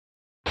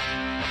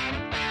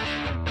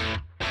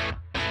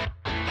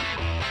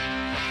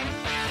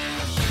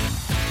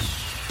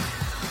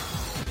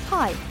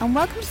Hi, and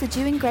welcome to the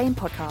Dewing Grain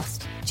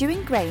podcast.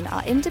 Dewing Grain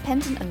are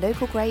independent and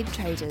local grain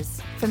traders.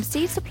 From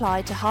seed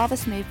supply to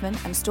harvest movement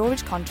and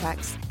storage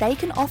contracts, they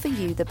can offer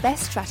you the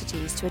best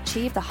strategies to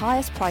achieve the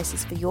highest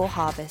prices for your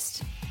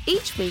harvest.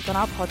 Each week on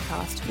our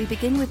podcast, we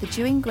begin with the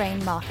Dewing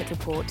Grain Market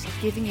Report,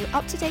 giving you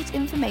up-to-date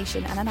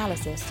information and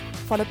analysis,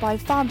 followed by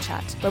Farm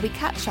Chat, where we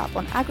catch up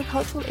on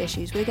agricultural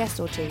issues with a guest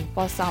or two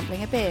while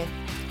sampling a beer.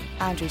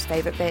 Andrew's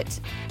favourite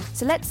bit.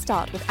 So let's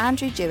start with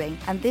Andrew Dewing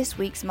and this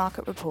week's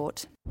Market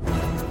Report.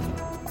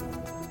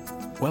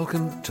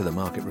 Welcome to the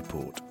Market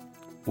Report.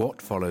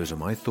 What follows are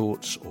my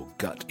thoughts or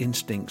gut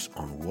instincts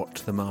on what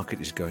the market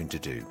is going to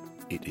do.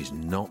 It is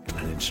not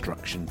an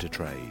instruction to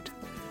trade.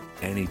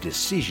 Any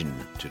decision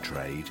to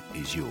trade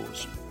is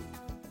yours.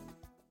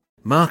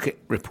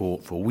 Market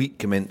report for week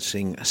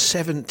commencing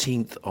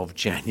 17th of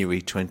January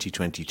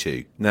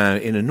 2022. Now,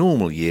 in a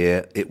normal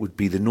year, it would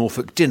be the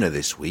Norfolk dinner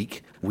this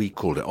week. We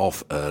called it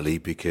off early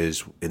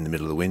because in the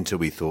middle of the winter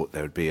we thought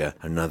there would be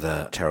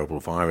another terrible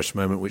virus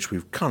moment, which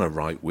we've kind of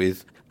right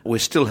with. We're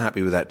still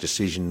happy with that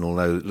decision,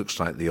 although it looks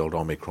like the old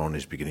Omicron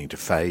is beginning to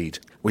fade.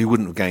 We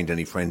wouldn't have gained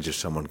any friends if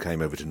someone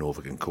came over to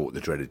Norfolk and caught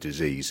the dreaded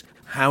disease.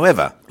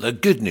 However, the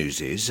good news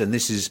is, and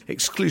this is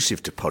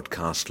exclusive to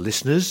podcast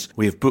listeners,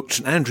 we have booked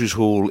St Andrew's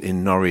Hall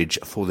in Norwich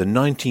for the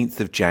 19th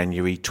of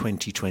January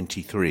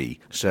 2023.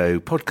 So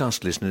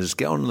podcast listeners,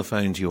 get on the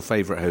phone to your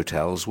favourite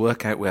hotels,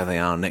 work out where they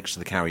are next to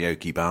the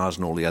karaoke bars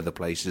and all the other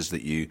places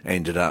that you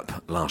ended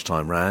up last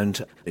time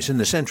round. It's in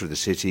the centre of the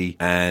city,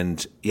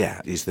 and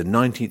it's the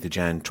 19th of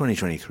Jan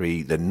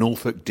 2023. The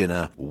Norfolk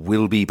dinner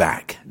will be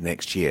back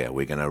next year.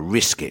 We're going to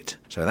risk it.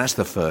 So that's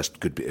the first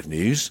good bit of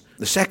news.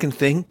 The second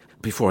thing,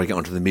 before I get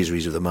onto the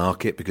miseries of the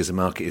market, because the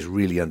market is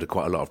really under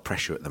quite a lot of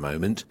pressure at the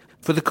moment,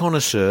 for the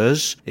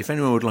connoisseurs, if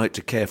anyone would like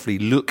to carefully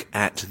look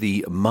at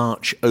the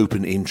March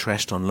open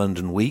interest on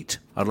London wheat,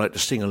 I'd like to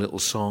sing a little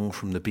song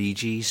from the Bee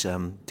Gees,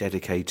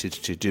 dedicated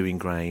to Dewing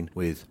Grain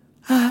with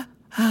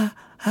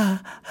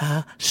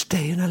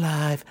staying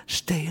alive,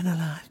 staying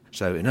alive.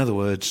 So in other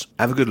words,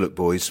 have a good look,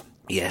 boys.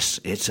 Yes,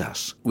 it's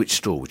us. Which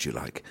store would you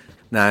like?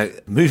 Now,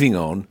 moving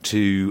on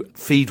to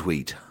feed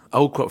wheat.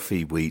 Old crop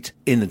feed wheat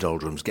in the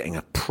doldrums getting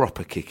a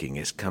proper kicking.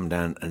 It's come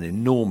down an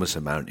enormous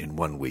amount in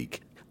 1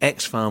 week.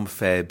 Ex-farm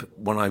Feb,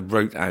 when I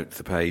wrote out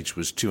the page,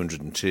 was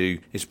 202.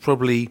 It's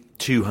probably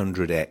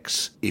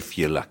 200x if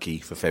you're lucky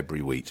for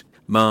February wheat.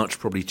 March,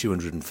 probably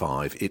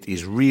 205. It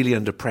is really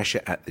under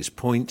pressure at this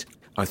point.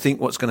 I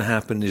think what's going to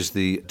happen is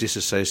the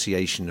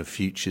disassociation of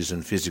futures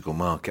and physical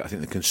market. I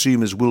think the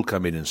consumers will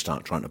come in and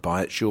start trying to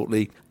buy it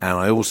shortly. And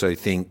I also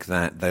think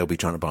that they'll be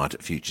trying to buy it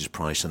at futures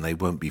price and they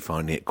won't be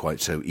finding it quite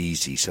so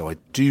easy. So I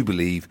do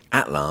believe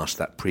at last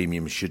that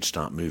premium should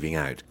start moving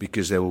out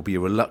because there will be a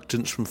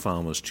reluctance from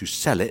farmers to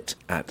sell it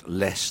at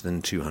less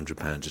than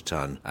 £200 a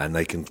tonne. And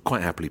they can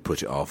quite happily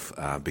put it off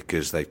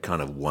because they've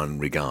kind of won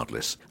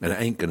regardless. And it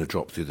ain't going to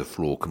drop through the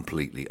floor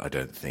completely, I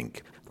don't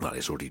think. Well,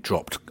 it's already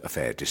dropped a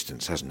fair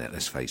distance, hasn't it?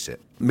 Let's face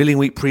it. Milling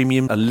wheat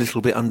premium, a little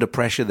bit under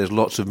pressure. There's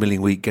lots of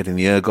milling wheat getting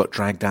the ergot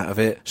dragged out of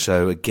it.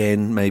 So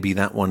again, maybe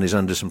that one is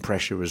under some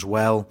pressure as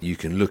well. You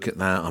can look at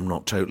that. I'm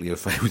not totally au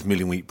fait with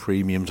milling wheat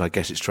premiums. I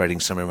guess it's trading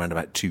somewhere around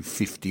about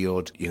 250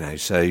 odd,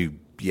 so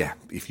yeah,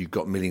 if you've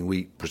got milling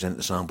wheat, present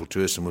the sample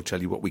to us and we'll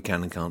tell you what we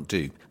can and can't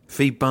do.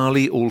 Feed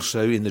barley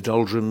also in the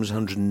doldrums,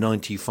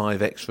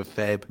 195x for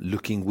Feb,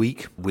 looking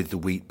weak with the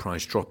wheat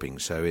price dropping.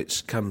 So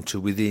it's come to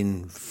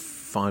within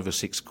 5 or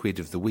 6 quid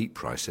of the wheat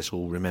price. Let's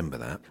all remember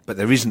that. But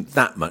there isn't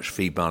that much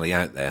feed barley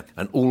out there.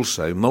 And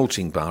also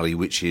malting barley,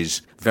 which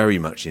is very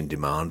much in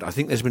demand. I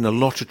think there's been a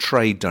lot of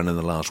trade done in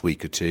the last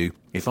week or two.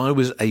 If I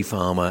was a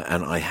farmer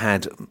and I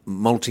had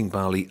malting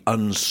barley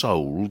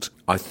unsold,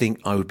 I think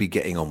I would be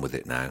getting on with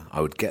it now.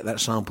 I would get that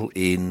sample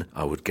in,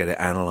 I would get it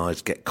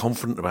analysed, get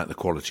confident about the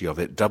quality of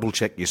it, double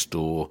check your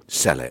store,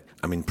 sell it.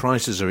 I mean,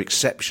 prices are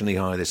exceptionally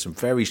high. There's some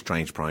very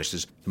strange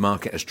prices. The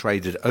market has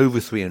traded over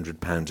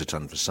 £300 a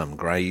tonne for some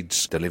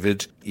grades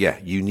delivered. Yeah,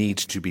 you need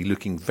to be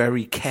looking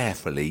very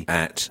carefully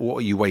at what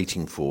are you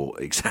waiting for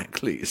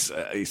exactly.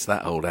 It's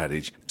that old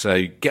adage.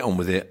 So get on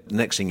with it.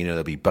 Next thing you know,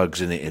 there'll be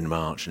bugs in it in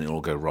March and it'll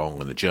all go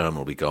wrong and the germ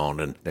will be gone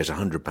and there's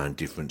 £100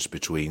 difference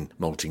between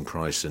malting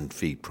price and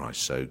feed price.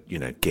 So,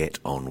 get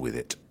on with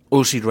it.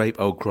 Oilseed rape,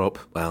 old crop,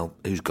 well,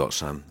 who's got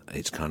some?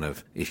 It's kind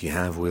of, if you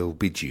have, we'll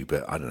bid you,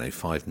 but I don't know,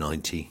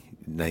 £5.90.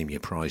 Name your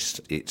price.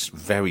 It's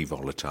very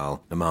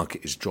volatile. The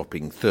market is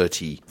dropping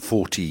 30,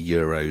 40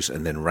 euros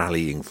and then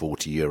rallying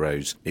 40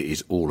 euros. It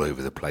is all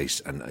over the place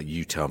and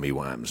you tell me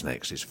what happens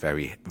next. It's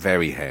very,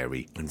 very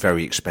hairy and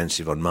very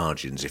expensive on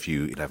margins if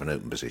you have an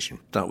open position.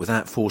 Start with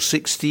that,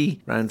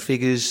 460 round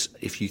figures.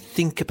 If you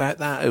think about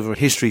that, over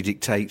history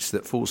dictates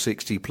that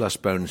 460 plus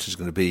bonus is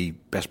going to be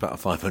best part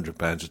of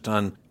 £500 a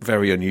tonne.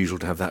 Very unusual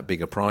to have that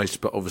bigger price,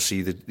 but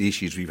obviously the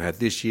issues we've had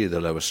this year, the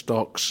lower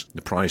stocks,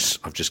 the price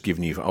I've just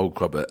given you for old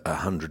crop at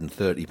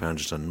 £130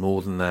 a tonne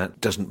more than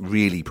that, doesn't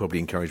really probably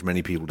encourage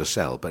many people to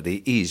sell, but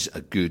it is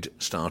a good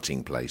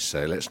starting place,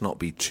 so let's not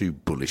be too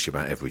bullish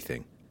about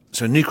everything.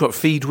 So new crop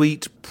feed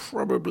wheat,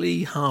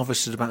 probably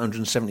harvested about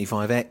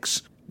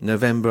 175x,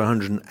 November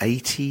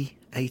 180,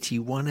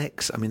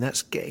 81x. I mean,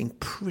 that's getting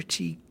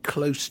pretty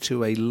close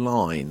to a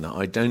line that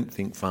I don't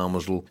think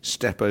farmers will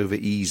step over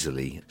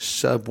easily.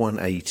 Sub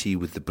 180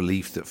 with the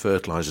belief that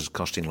fertiliser's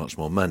costing lots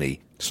more money,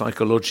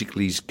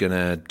 psychologically is going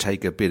to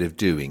take a bit of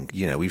doing.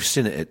 You know, we've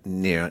seen it at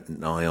near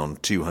nigh on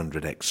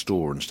 200x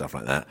store and stuff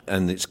like that,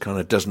 and it's kind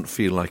of doesn't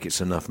feel like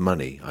it's enough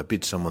money. I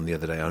bid someone the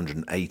other day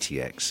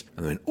 180x,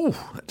 and I went,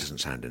 oh, that doesn't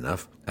sound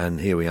enough. And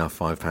here we are,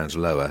 £5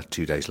 lower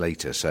 2 days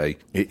later. So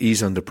it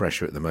is under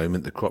pressure at the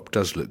moment. The crop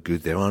does look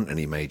good. There aren't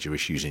any major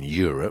issues in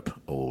Europe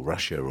or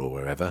Russia or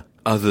wherever,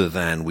 other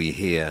than we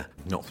hear,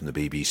 not from the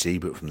BBC,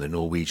 but from the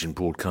Norwegian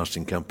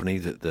broadcasting company,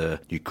 that the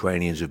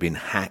Ukrainians have been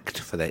hacked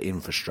for their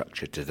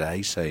infrastructure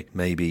today. So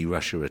maybe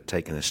Russia had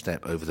taken a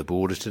step over the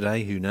border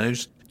today, who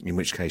knows? In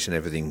which case, and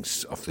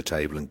everything's off the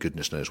table and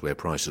goodness knows where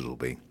prices will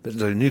be. But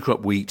the new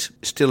crop wheat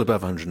still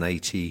above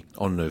 180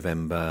 on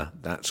November.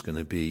 That's going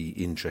to be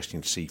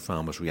interesting to see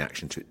farmers'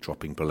 reaction to it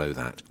dropping below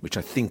that, which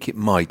I think it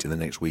might in the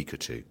next week or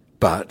two.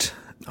 But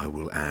I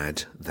will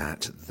add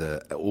that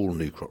all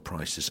new crop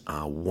prices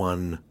are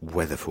one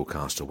weather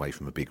forecast away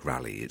from a big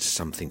rally. It's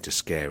something to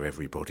scare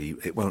everybody.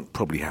 It won't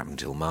probably happen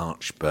till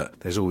March, but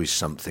there's always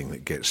something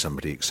that gets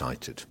somebody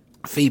excited.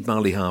 Feed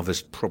barley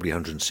harvest, probably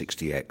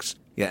 160x.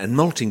 Yeah, and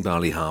malting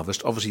barley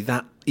harvest, obviously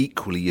that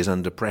equally is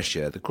under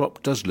pressure. The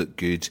crop does look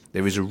good.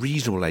 There is a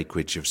reasonable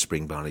acreage of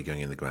spring barley going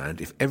in the ground.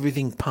 If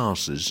everything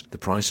passes, the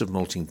price of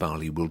malting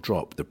barley will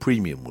drop. The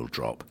premium will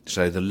drop.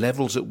 So the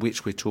levels at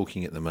which we're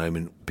talking at the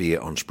moment, be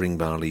it on spring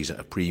barleys at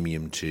a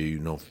premium to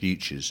North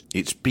Futures,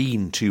 it's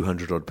been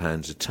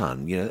 £200 a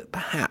tonne. You know,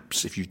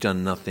 perhaps if you've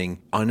done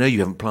nothing, I know you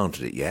haven't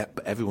planted it yet,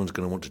 but everyone's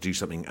going to want to do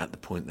something at the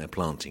point they're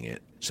planting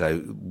it.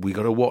 So we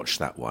got to watch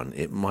that one.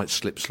 It might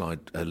slide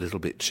a little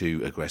bit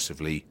too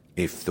aggressively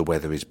if the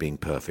weather is being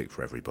perfect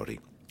for everybody.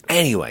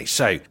 Anyway,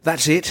 so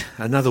that's it.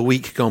 Another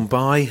week gone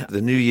by.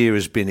 The new year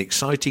has been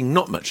exciting.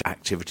 Not much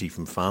activity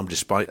from farm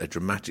despite a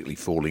dramatically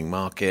falling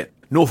market.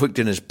 Norfolk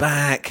dinner's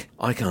back.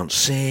 I can't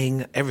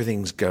sing.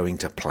 Everything's going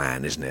to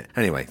plan, isn't it?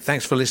 Anyway,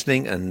 thanks for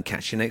listening and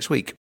catch you next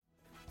week.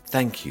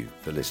 Thank you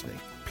for listening.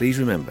 Please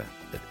remember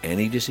that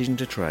any decision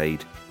to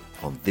trade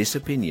on this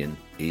opinion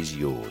is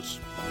yours.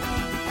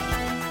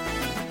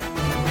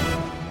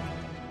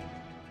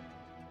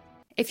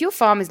 If your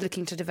farm is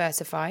looking to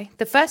diversify,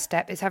 the first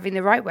step is having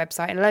the right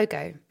website and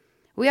logo.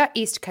 We are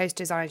East Coast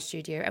Design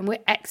Studio and we're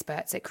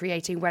experts at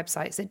creating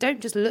websites that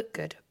don't just look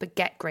good, but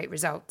get great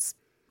results.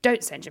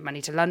 Don't send your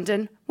money to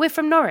London. We're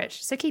from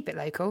Norwich, so keep it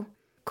local.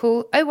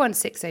 Call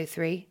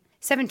 01603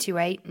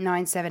 728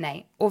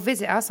 978 or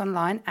visit us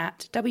online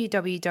at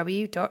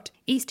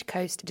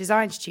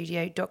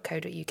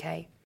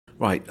www.eastcoastdesignstudio.co.uk.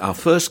 Right, our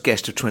first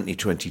guest of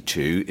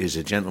 2022 is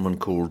a gentleman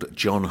called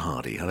John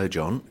Hardy. Hello,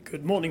 John.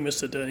 Good morning,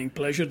 Mr. Durning.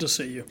 Pleasure to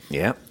see you.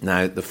 Yeah.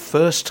 Now, the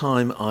first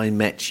time I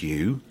met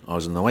you, I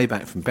was on the way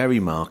back from Bury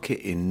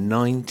Market in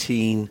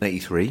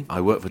 1983.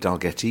 I worked for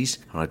Dalgetty's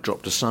and I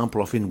dropped a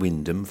sample off in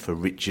Wyndham for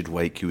Richard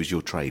Wake, who was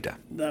your trader.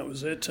 That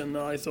was it, and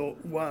I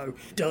thought, wow,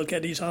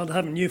 Dalgetty's aren't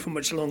having you for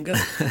much longer.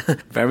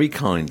 Very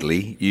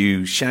kindly,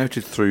 you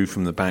shouted through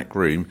from the back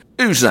room,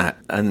 "Who's that?"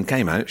 and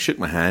came out, shook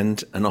my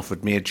hand and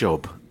offered me a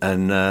job.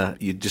 And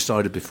you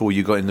decided before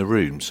you got in the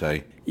room, so...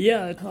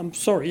 Yeah, I'm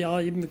sorry,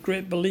 I'm a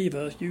great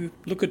believer. You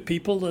look at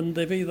people and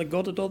they've either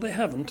got it or they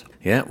haven't.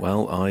 Yeah,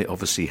 well, I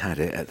obviously had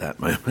it at that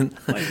moment.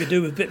 Well, you could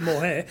do with a bit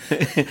more hair.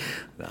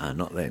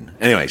 Not then.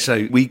 Anyway,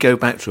 so we go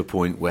back to a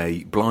point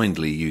where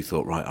blindly you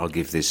thought, right, I'll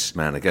give this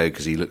man a go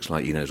because he looks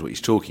like he knows what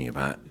he's talking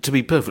about. To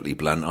be perfectly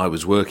blunt, I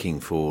was working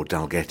for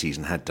Dalgetty's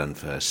and had done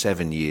for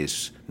 5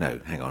 years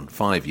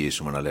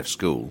from when I left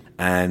school.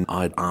 And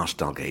I'd asked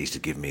Dalgetty's to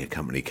give me a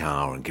company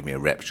car and give me a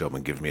rep job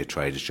and give me a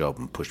trader's job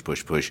and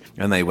push.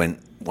 And they went,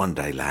 "One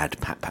day,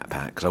 lad, pat,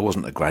 because I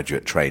wasn't a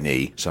graduate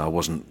trainee, so I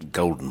wasn't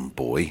golden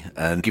boy,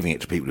 and giving it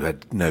to people who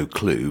had no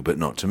clue, but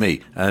not to me.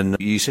 And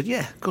you said,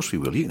 yeah, of course we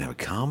will. You can have a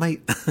car,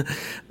 mate.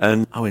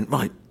 And I went,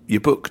 right,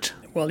 you're booked.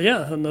 Well,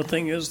 yeah, and the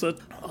thing is that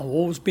I've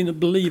always been a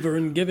believer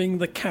in giving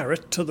the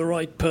carrot to the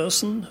right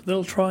person.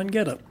 They'll try and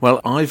get it.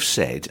 Well, I've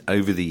said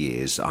over the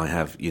years,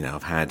 I've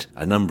had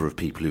a number of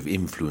people who've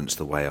influenced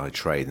the way I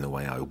trade and the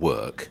way I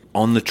work.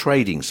 On the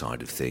trading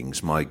side of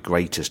things, my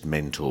greatest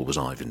mentor was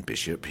Ivan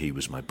Bishop. He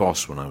was my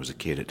boss when I was a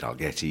kid at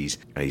Dalgetty's.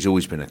 He's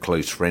always been a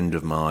close friend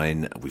of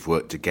mine. We've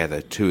worked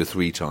together 2 or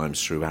 3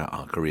 times throughout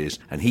our careers.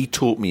 And he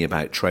taught me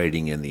about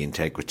trading and the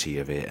integrity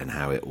of it and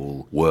how it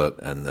all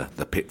worked and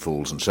the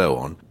pitfalls and so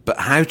on.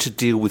 But how to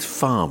deal with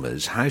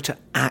farmers, how to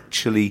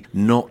actually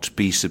not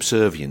be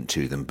subservient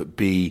to them, but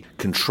be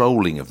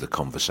controlling of the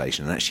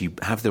conversation and actually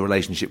have the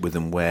relationship with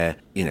them where,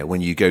 when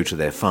you go to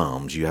their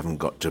farms, you haven't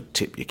got to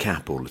tip your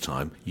cap all the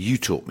time. You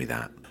taught me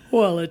that.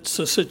 Well, it's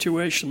a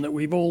situation that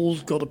we've all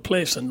got a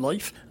place in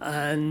life,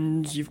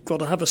 and you've got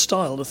to have a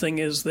style. The thing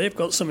is, they've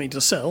got something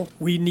to sell.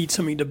 We need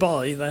something to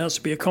buy. There has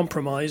to be a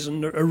compromise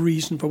and a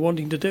reason for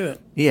wanting to do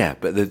it. Yeah,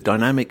 but the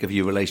dynamic of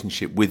your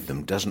relationship with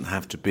them doesn't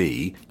have to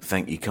be,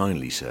 thank you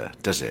kindly, sir,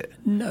 does it?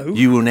 No.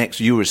 You were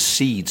a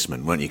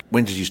seedsman, weren't you?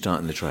 When did you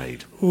start in the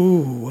trade?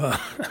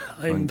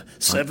 I'm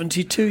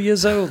 72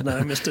 years old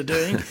now, Mr.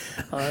 Doing.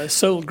 I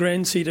sold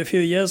grain seed a few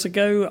years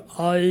ago.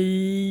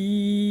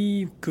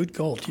 Good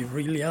God, you've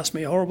really asked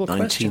me a horrible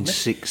question.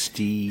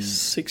 1960...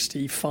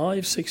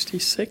 65,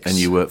 66. And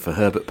you worked for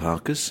Herbert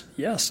Parker's?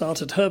 Yeah, I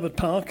started Herbert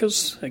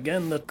Parker's.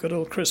 Again, the good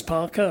old Chris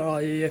Parker.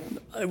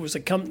 It was a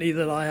company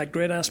that I had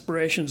great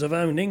aspirations of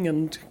owning,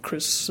 and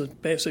Chris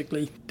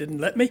basically didn't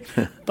let me.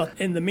 But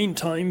in the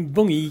meantime,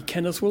 Bungie,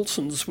 Kenneth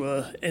Wilson's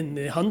were in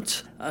the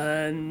hunt,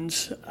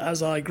 and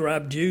as I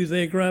grabbed you,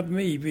 they grabbed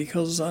me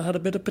because I had a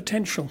bit of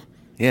potential.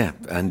 Yeah,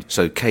 and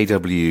so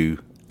KW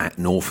at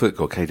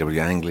Norfolk or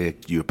KW Anglia,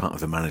 you were part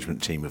of the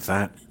management team of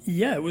that?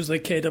 Yeah, it was the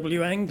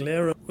KW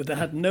Anglia. They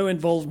had no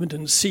involvement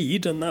in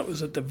seed, and that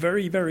was at the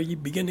very, very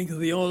beginning of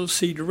the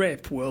oilseed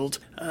rape world.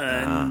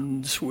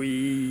 And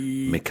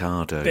we...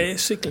 Mikado.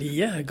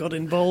 Basically, got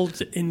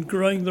involved in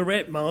growing the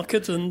rape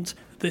market, and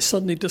they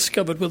suddenly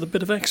discovered with a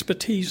bit of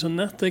expertise in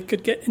that they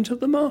could get into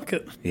the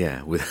market.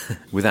 Yeah,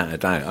 without a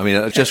doubt. I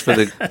mean, just for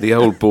the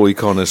old boy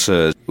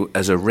connoisseurs,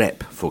 as a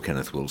rep for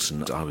Kenneth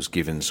Wilson, I was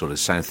given sort of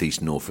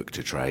southeast Norfolk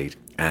to trade,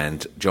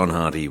 and John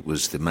Hardy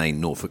was the main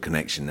Norfolk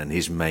connection, and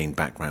his main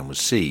background was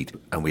seed.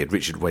 And we had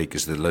Richard Wake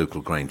as the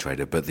local grain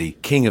trader, but the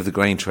king of the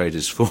grain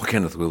traders for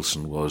Kenneth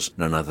Wilson was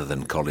none other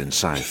than Colin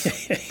South,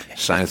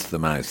 South the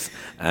Mouth.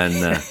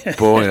 And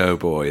boy, oh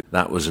boy,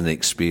 that was an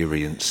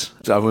experience.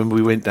 So when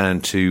we went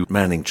down to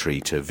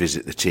Manningtree to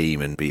visit the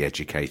team and be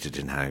educated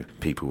in how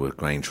people were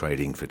grain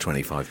trading for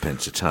 25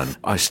 pence a tonne,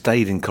 I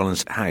stayed in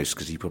Colin's house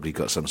because he probably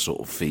got some sort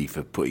of fee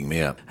for putting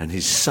me up. And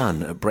his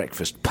son at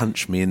breakfast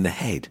punched me in the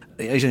head.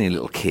 He's only a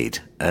little kid.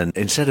 And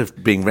instead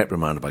of being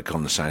reprimanded by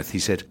Colin South, he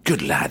said,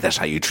 "Good lad, that's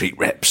how you treat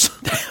reps."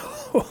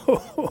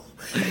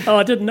 Oh,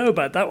 I didn't know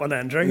about that one,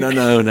 Andrew.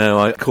 No.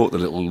 I caught the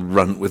little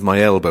runt with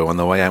my elbow on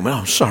the way out.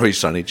 "Oh, sorry,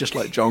 Sonny," just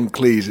like John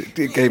Cleese.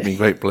 It gave me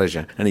great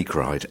pleasure. And he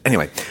cried.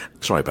 Anyway,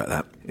 sorry about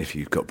that, if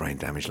you've got brain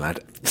damage, lad.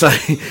 So,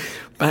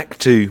 back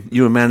to,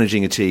 you were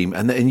managing a team,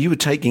 and you were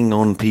taking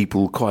on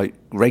people quite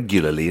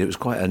regularly. It was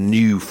quite a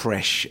new,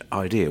 fresh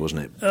idea,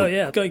 wasn't it? Oh,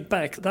 yeah. Going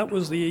back, that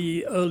was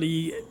the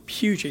early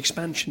huge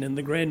expansion in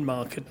the grain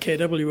market.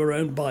 KW were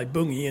owned by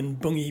Bungie, and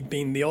Bungie,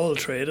 being the oil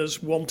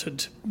traders,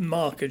 wanted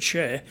market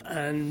share.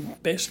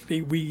 And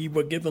basically, we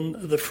were given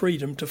the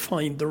freedom to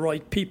find the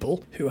right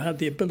people who had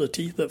the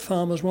ability that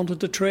farmers wanted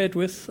to trade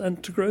with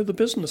and to grow the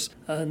business.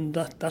 And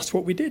that's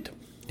what we did.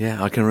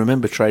 Yeah, I can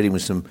remember trading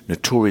with some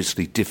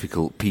notoriously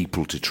difficult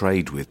people to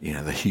trade with. You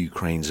know, the Hugh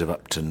Cranes of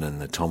Upton and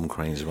the Tom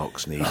Cranes of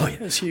Oxnead. Oh,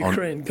 yes, Hugh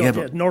Crane.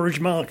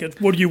 Norwich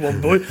Market. What do you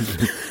want, boy?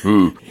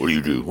 What do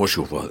you do? What's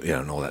your...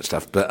 and all that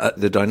stuff. But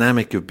the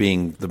dynamic of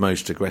being the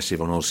most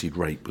aggressive on oilseed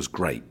rape was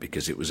great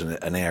because it was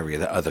an area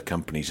that other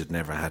companies had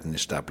never had an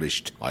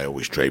established. I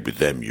always trade with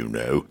them, you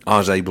know. I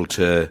was able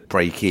to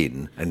break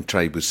in and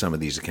trade with some of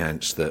these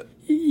accounts that...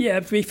 Yeah,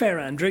 to be fair,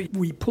 Andrew,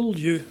 we pulled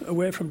you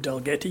away from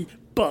Dalgety,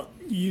 but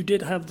you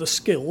did have the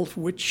skill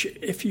which,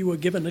 if you were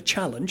given a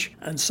challenge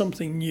and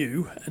something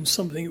new and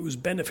something that was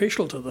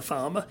beneficial to the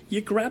farmer, you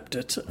grabbed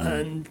it.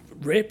 And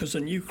rape was a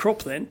new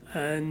crop then.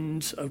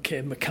 And,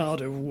 OK,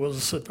 Mikado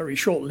was a very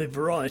short-lived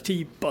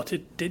variety, but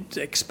it did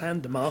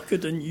expand the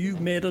market, and you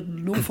made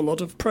an awful lot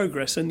of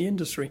progress in the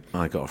industry.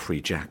 I got a free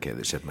jacket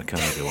that said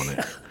Mikado on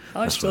it.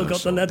 I've still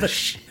got the leather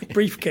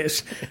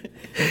briefcase.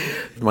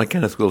 My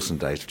Kenneth Wilson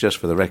days, just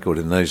for the record,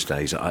 in those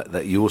days,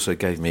 that you also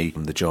gave me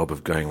the job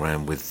of going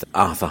around with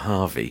Arthur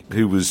Harvey,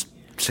 who was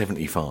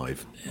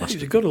 75.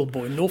 He's a good old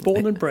boy, North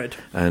born and bred.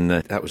 And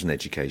that was an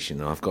education.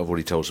 I've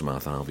already told some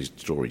Arthur Harvey's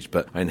stories,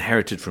 but I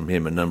inherited from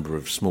him a number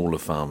of smaller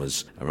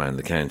farmers around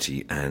the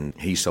county, and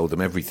he sold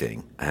them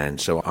everything. And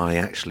so I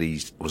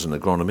actually was an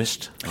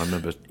agronomist. I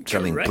remember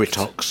selling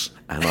Britox,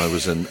 and I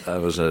was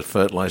a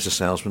fertiliser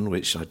salesman,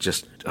 which I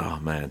just, oh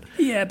man.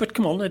 Yeah, but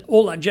come on,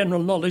 all that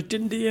general knowledge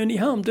didn't do you any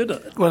harm, did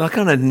it? Well, I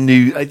kind of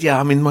knew,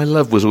 I mean, my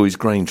love was always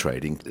grain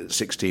trading. At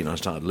 16, I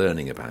started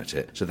learning about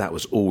it, so that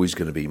was always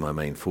going to be my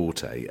main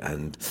forte.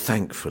 And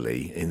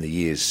thankfully, in the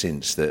years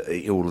since,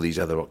 that all of these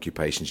other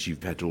occupations,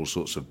 you've had all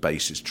sorts of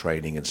basis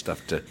training and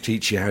stuff to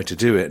teach you how to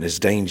do it, and there's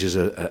dangers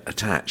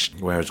attached,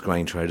 whereas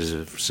grain traders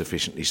have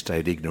sufficiently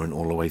stayed ignorant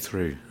all the way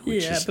through.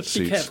 Yeah, but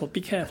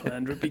be careful,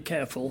 Andrew, be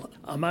careful.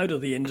 I'm out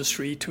of the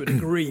industry to a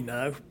degree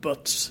now,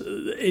 but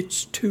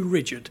it's too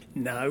rigid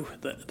now.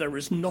 That there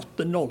is not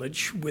the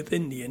knowledge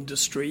within the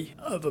industry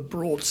of a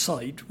broad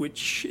side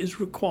which is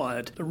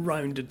required. The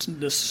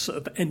roundedness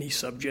of any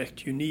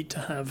subject, you need to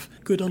have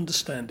good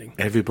understanding.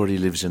 Everybody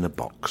lives in a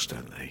box,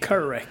 don't they?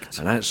 Correct.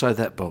 And outside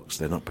that box,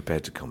 they're not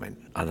prepared to comment.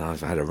 And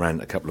I've had a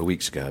rant a couple of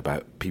weeks ago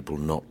about people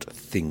not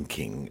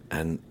thinking,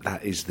 and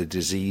that is the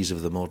disease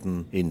of the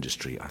modern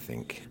industry, I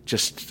think.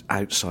 Just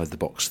outside the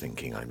box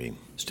thinking, I mean.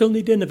 Still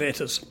need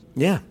innovators.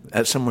 Yeah,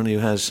 as someone who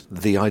has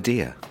the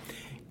idea.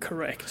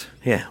 Correct.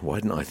 Yeah, why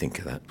didn't I think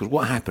of that? But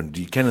what happened?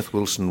 Kenneth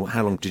Wilson,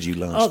 how long did you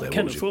last there? The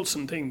Kenneth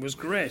Wilson thing was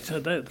great,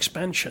 that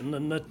expansion,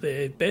 and that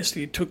they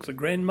basically took the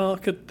grain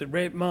market, the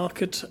rape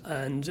market,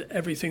 and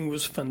everything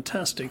was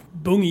fantastic.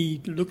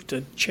 Bunge looked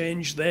to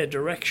change their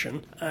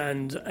direction,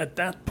 and at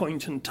that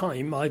point in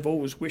time, I've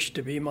always wished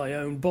to be my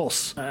own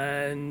boss.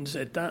 And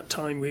at that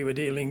time, we were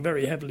dealing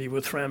very heavily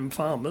with ram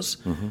farmers,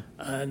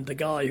 and the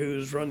guy who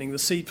was running the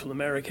seed from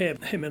America,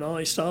 him and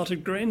I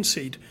started Grain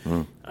Seed.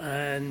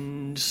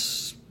 And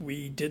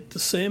we did the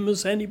same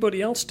as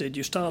anybody else did.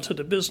 You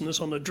started a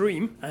business on a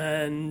dream,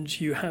 and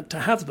you had to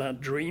have that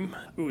dream.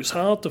 It was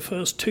hard the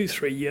first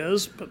 2-3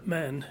 years, but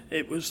man,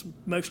 it was the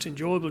most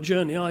enjoyable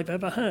journey I've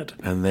ever had.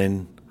 And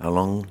then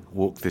along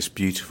walked this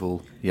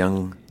beautiful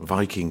young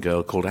Viking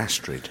girl called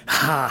Astrid.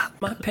 Ha!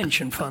 My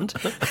pension fund.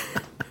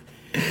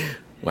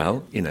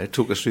 Well,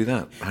 talk us through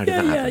that. How did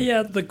that happen?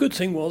 Yeah. The good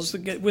thing was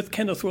that with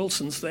Kenneth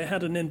Wilson's, they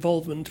had an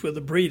involvement with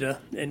a breeder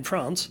in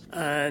France.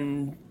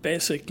 And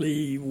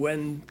basically,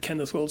 when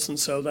Kenneth Wilson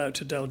sold out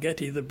to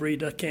Dalgety, the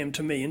breeder came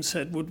to me and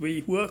said, would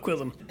we work with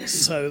them?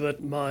 So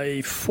that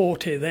my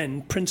forte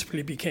then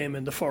principally became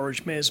in the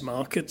forage maize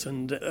market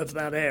and of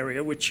that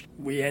area, which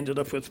we ended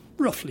up with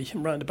roughly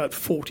around about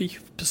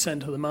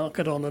 40% of the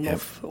market on and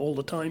off all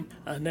the time.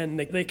 And then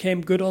they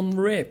came good on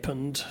rape,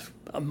 and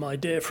my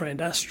dear friend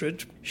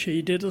Astrid,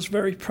 she did us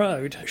very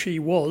proud. She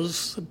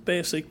was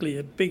basically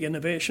a big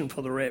innovation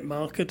for the rape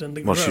market and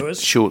the growers.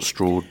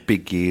 Short-strawed,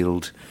 big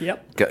yield.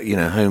 Yep.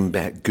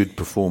 Home-back,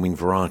 good-performing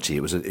variety.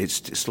 It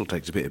still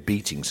takes a bit of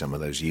beating, some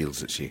of those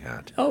yields that she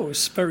had. Oh, it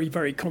was very,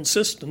 very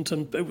consistent,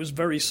 and it was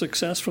very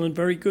successful and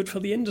very good for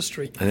the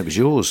industry. And it was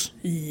yours.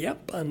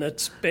 Yep, and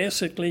it's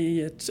basically,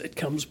 it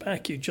comes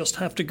back. You just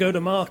have to go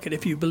to market.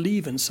 If you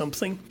believe in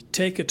something,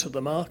 take it to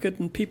the market,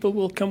 and people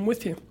will come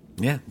with you.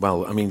 Yeah,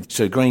 well,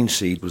 so Grain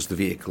Seed was the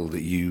vehicle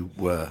that you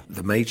were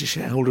the major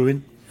shareholder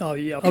in? Oh,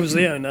 yeah, I was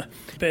the owner.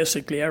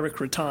 Basically, Eric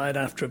retired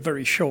after a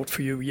very short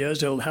few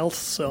years, ill health,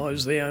 so I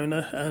was the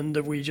owner, and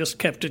we just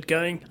kept it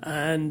going.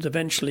 And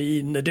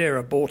eventually,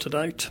 Nadera bought it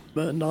out,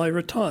 and I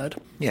retired.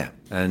 Yeah,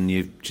 and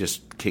you've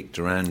just kicked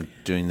around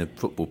doing the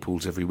football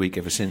pools every week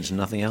ever since and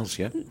nothing else,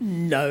 yeah?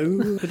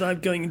 No,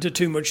 without going into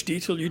too much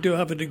detail, you do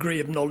have a degree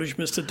of knowledge,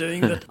 Mr.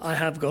 Doing, that I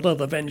have got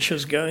other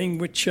ventures going,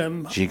 which...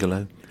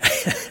 Gigolo?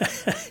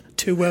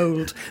 Too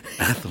old.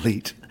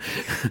 Athlete.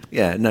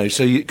 Yeah, no,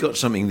 so you've got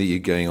something that you're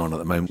going on at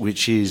the moment,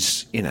 which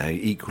is,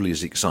 equally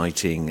as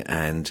exciting,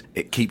 and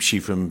it keeps you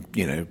from,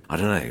 I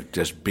don't know,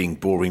 just being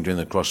boring doing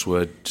the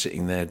crossword,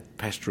 sitting there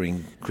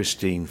pestering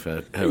Christine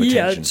for her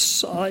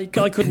attention. I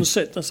couldn't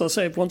sit. As I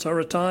say, once I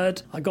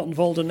retired, I got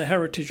involved in the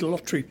Heritage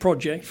Lottery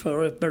project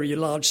for a very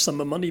large sum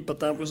of money,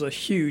 but that was a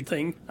huge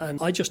thing, and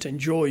I just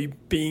enjoy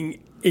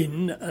being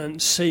in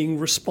and seeing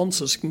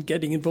responses and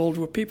getting involved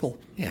with people.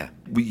 Yeah.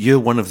 You're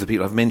one of the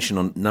people I've mentioned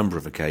on a number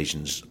of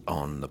occasions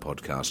on the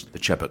podcast, the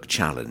Chubbuck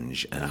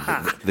Challenge. And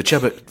the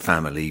Chubbuck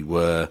family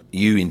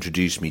you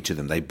introduced me to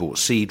them. They bought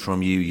seed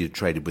from you. You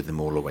traded with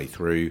them all the way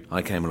through.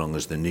 I came along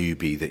as the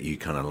newbie that you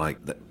kind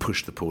of that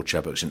pushed the poor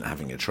Chubbucks into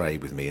having a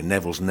trade with me. And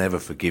Neville's never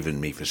forgiven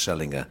me for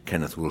selling a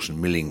Kenneth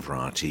Wilson milling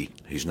variety,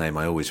 whose name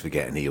I always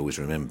forget and he always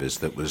remembers,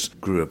 that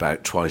grew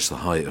about twice the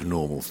height of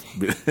normal,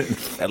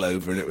 fell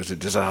over, and it was a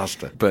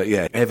disaster. But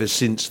yeah, ever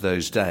since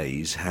those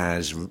days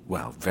has,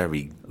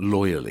 very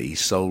loyally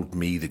sold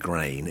me the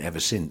grain ever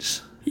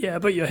since. Yeah,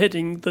 but you're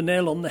hitting the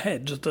nail on the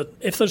head, that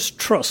if there's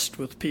trust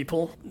with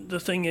people,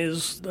 the thing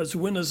is, there's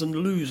winners and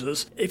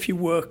losers. If you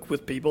work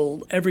with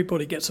people,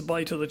 everybody gets a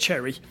bite of the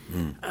cherry,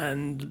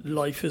 and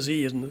life is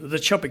easy. And the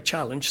Chubbuck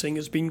Challenge thing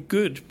has been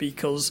good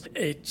because,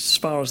 as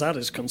far as that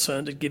is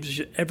concerned, it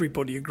gives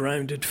everybody a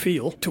grounded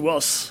feel to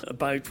us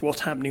about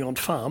what's happening on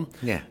farm.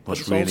 Yeah,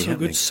 what's really happening. It's also happening.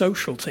 a good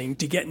social thing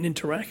to get an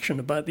interaction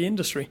about the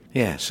industry.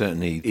 Yeah,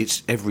 certainly.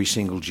 It's every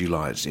single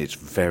July. It's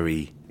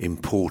very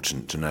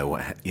important to know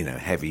what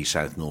heavy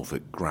South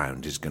Norfolk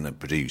ground is going to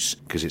produce,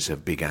 because it's a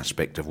big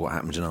aspect of what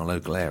happens in our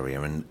local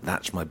area, and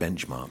that's my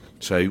benchmark.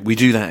 So we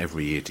do that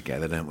every year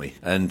together, don't we?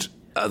 And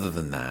other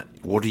than that,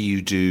 what do you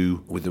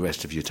do with the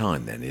rest of your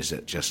time then? Is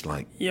it just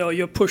like...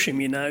 You're pushing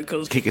me now,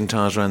 because... Kicking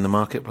tires around the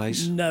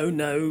marketplace? No,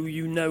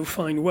 you know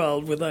fine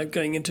well, without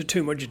going into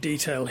too much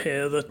detail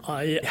here, that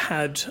I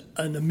had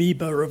an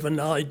amoeba of an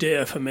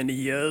idea for many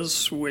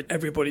years, which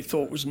everybody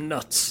thought was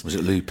nuts. Was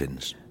it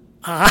lupins?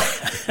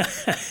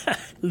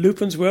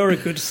 Lupins were a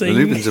good thing.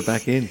 The lupins are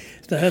back in.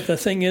 The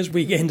thing is,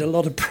 we gained a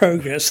lot of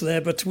progress there,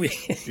 but we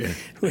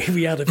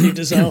had a few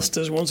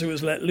disasters once it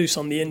was let loose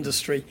on the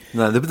industry.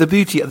 No, the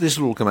beauty, this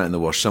will all come out in the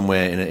wash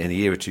somewhere in a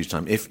year or two's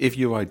time. If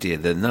your idea,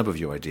 the nub of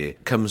your idea,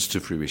 comes to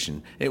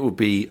fruition, it will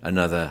be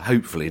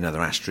hopefully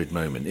another Astrid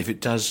moment. If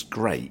it does,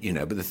 great,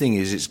 but the thing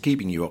is, it's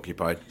keeping you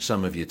occupied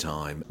some of your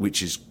time,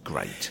 which is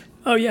great.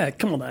 Oh, yeah,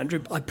 come on,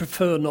 Andrew. I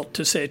prefer not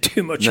to say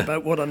too much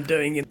about what I'm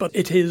doing, but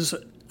it is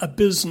a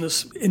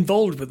business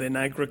involved within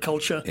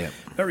agriculture,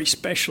 very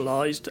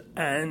specialised,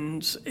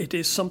 and it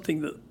is something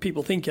that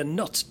people think you're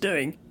nuts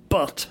doing.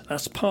 But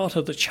that's part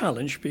of the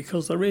challenge,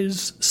 because there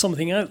is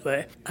something out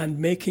there, and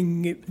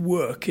making it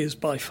work is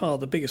by far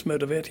the biggest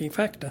motivating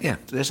factor. Yeah,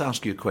 let's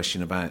ask you a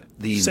question about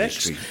the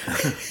Sex?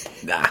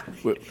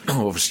 industry.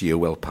 Obviously you're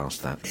well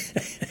past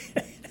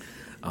that.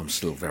 I'm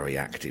still very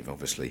active,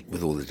 obviously,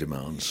 with all the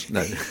demands.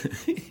 No.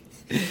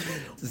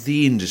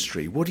 The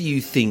industry, what do you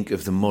think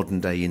of the modern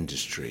day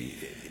industry?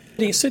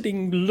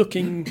 Sitting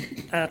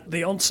looking at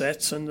the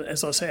onsets, and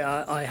as I say,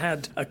 I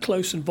had a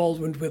close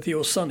involvement with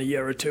your son a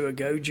year or two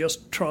ago,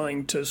 just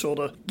trying to sort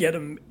of get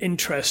him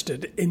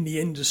interested in the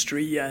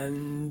industry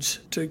and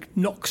to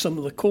knock some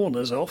of the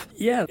corners off.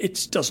 Yeah,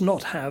 it does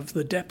not have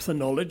the depth of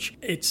knowledge.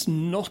 It's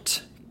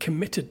not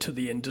committed to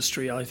the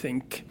industry, I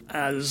think,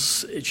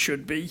 as it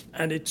should be,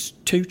 and it's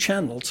too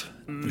channeled.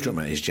 You're talking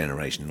about his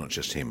generation, not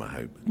just him, I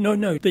hope.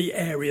 No, the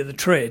area, the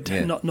trade,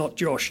 Yeah. not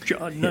Josh.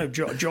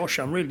 Josh,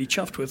 I'm really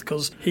chuffed with,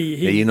 because he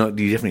Yeah, you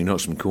definitely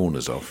knocked some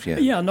corners off, yeah.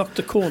 Yeah, I knocked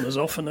the corners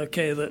off, and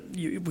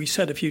we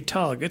set a few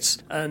targets,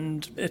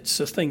 and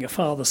it's a thing, a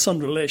father-son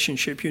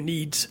relationship. You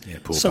need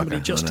poor somebody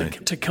bugger, just I know.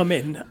 to come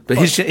in. But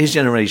his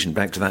generation,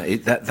 back to that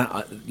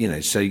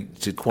so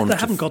to quantify... They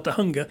haven't got the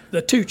hunger.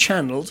 They're too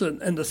channeled,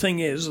 and the thing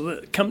is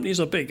that companies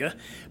are bigger,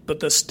 but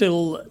there's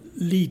still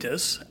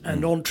leaders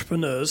and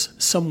entrepreneurs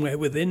somewhere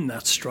within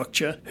that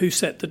structure who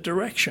set the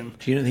direction.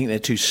 Do you don't think they're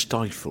too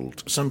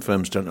stifled? Some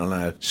firms don't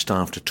allow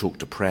staff to talk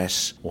to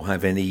press or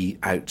have any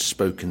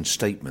outspoken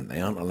statement.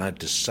 They aren't allowed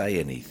to say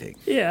anything.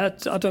 Yeah,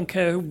 I don't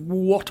care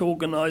what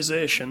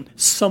organisation,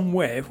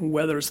 somewhere,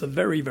 whether it's the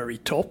very, very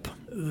top,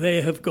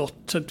 they have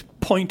got to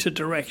point a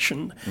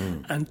direction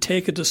and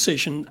take a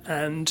decision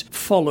and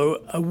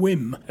follow a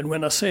whim. And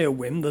when I say a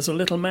whim, there's a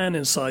little man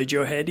inside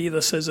your head either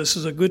says this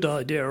is a good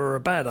idea or a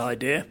bad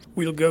idea.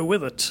 We'll go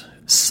with it.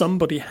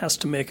 Somebody has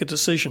to make a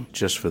decision.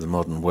 Just for the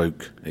modern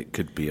woke, it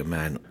could be a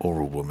man or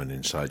a woman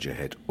inside your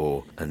head,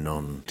 or a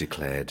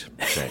non-declared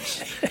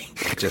sex.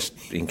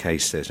 Just in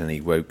case there's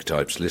any woke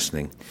types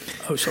listening.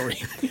 Oh,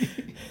 sorry.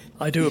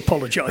 I do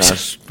apologise.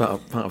 That's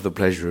part of the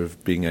pleasure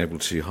of being able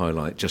to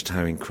highlight just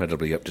how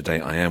incredibly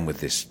up-to-date I am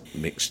with this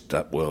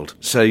mixed-up world.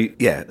 So,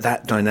 yeah,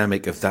 that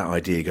dynamic of that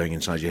idea going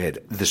inside your head,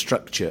 the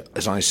structure,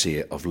 as I see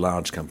it, of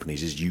large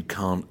companies is you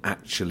can't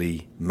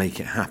actually make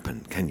it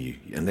happen, can you?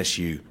 Unless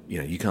you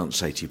can't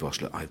say to your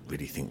boss, look, I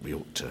really think we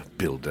ought to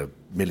build a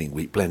milling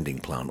wheat blending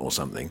plant or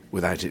something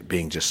without it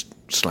being just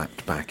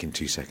slapped back in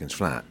 2 seconds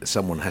flat.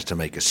 Someone has to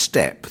make a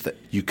step that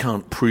you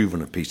can't prove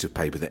on a piece of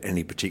paper that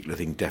any particular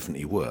thing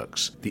definitely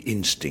works. The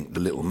instinct, the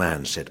little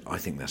man said, I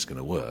think that's going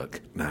to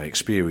work. Now,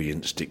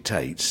 experience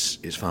dictates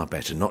it's far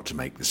better not to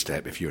make the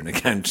step if you're an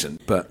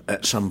accountant. But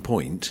at some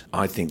point,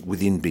 I think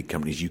within big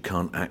companies, you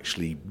can't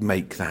actually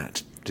make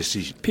that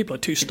decision. People are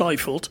too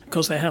stifled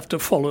because they have to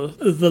follow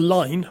the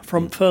line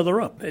from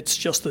further up. It's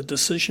just the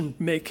decision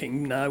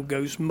making now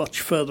goes much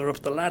further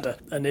up the ladder.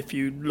 And if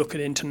you look at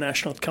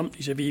international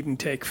companies, if you even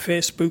take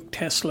Facebook,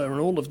 Tesla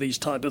and all of these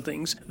type of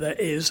things, there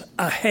is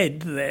a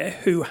head there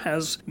who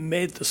has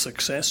made the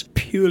success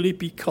purely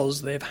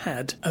because they've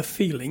had a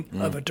feeling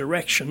of a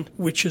direction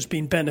which has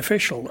been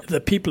beneficial.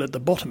 The people at the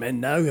bottom end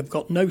now have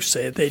got no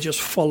say. They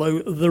just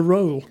follow the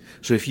role.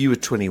 So if you were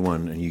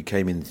 21 and you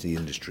came into the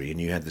industry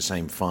and you had the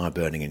same fire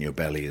burning in your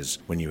belly as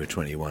when you were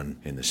 21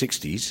 in the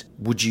 60s,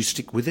 would you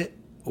stick with it?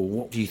 Or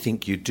what do you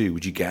think you'd do?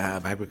 Would you get out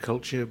of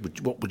agriculture?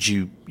 What would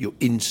your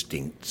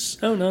instincts?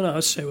 Oh, no,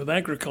 I'd stay with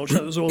agriculture.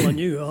 That was all I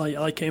knew.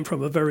 I came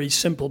from a very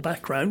simple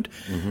background,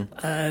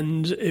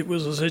 and it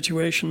was a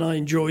situation I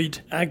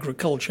enjoyed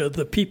agriculture,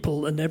 the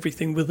people and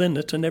everything within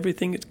it and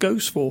everything it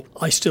goes for.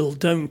 I still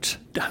don't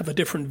have a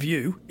different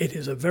view. It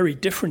is a very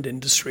different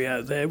industry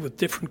out there with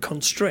different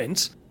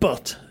constraints,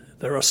 but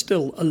there are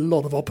still a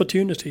lot of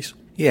opportunities.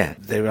 Yeah,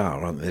 there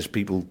are, aren't there? There's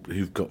people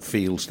who've got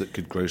fields that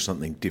could grow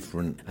something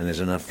different, and there's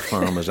enough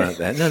farmers out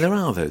there. No, there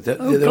are, though.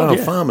 There are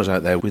farmers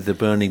out there with the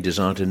burning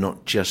desire to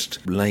not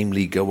just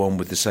lamely go on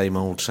with the same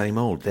old, same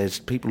old. There's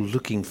people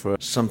looking for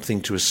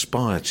something to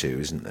aspire to,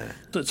 isn't there?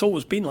 It's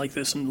always been like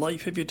this in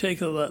life. If you take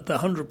the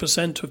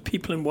 100% of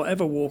people in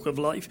whatever walk of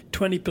life,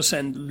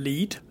 20%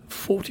 lead,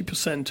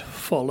 40%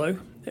 follow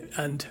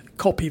and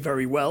copy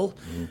very well,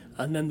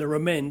 and then the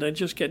remainder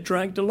just get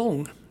dragged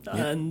along. Yeah.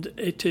 And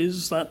it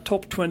is that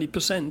top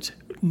 20%,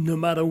 no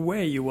matter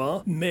where you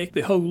are, make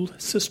the whole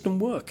system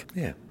work.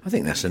 Yeah, I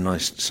think that's a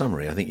nice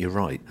summary. I think you're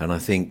right. And I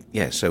think,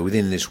 so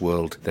within this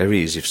world, there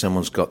is, if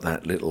someone's got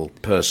that little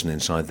person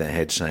inside their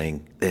head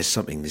saying, there's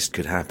something this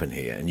could happen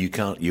here, and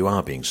you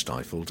are being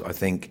stifled, I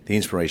think the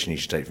inspiration you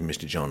should take from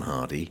Mr. John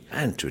Hardy,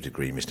 and to a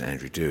degree Mr.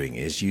 Andrew Dewing,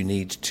 is you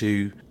need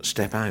to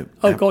step out.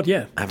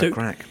 Have a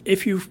crack.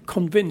 If you've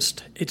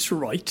convinced it's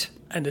right,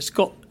 and it's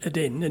got it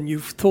in, and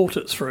you've thought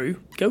it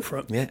through, go for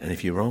it. Yeah, and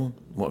if you're wrong,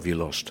 what have you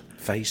lost?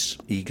 Face?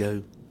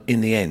 Ego?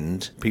 In the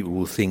end, people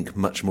will think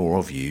much more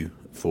of you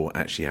for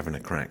actually having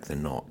a crack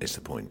than not, is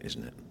the point,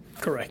 isn't it?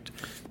 Correct.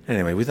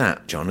 Anyway, with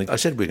that, John, I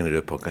said we were going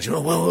to do a podcast. You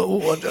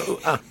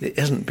know, it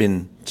hasn't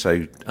been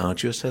so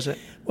arduous, has it?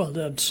 Well,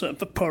 that's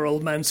the poor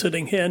old man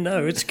sitting here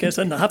now. It's because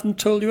I haven't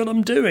told you what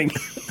I'm doing.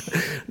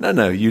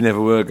 No, you never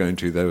were going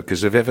to, though,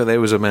 because if ever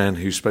there was a man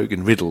who spoke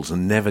in riddles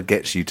and never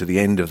gets you to the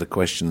end of the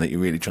question that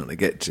you're really trying to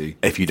get to,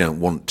 if you don't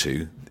want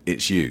to,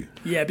 it's you.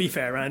 Yeah, be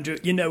fair, Andrew.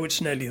 You know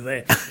it's nearly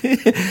there.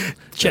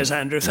 Cheers,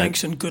 Andrew.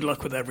 Thanks and good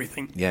luck with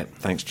everything. Yeah,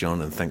 thanks,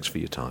 John, and thanks for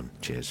your time.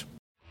 Cheers.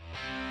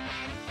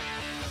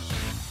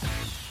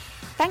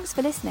 Thanks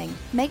for listening.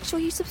 Make sure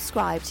you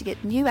subscribe to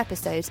get new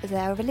episodes as they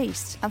are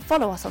released and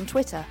follow us on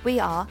Twitter. We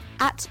are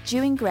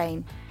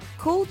 @DewingGrain.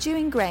 Call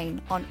Dewing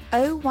Grain on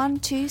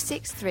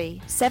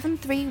 01263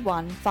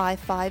 731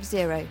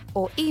 550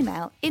 or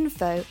email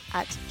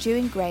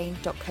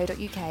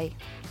info@dewinggrain.co.uk.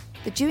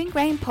 The Dewing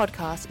Grain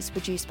podcast is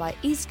produced by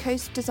East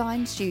Coast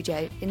Design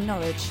Studio in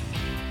Norwich.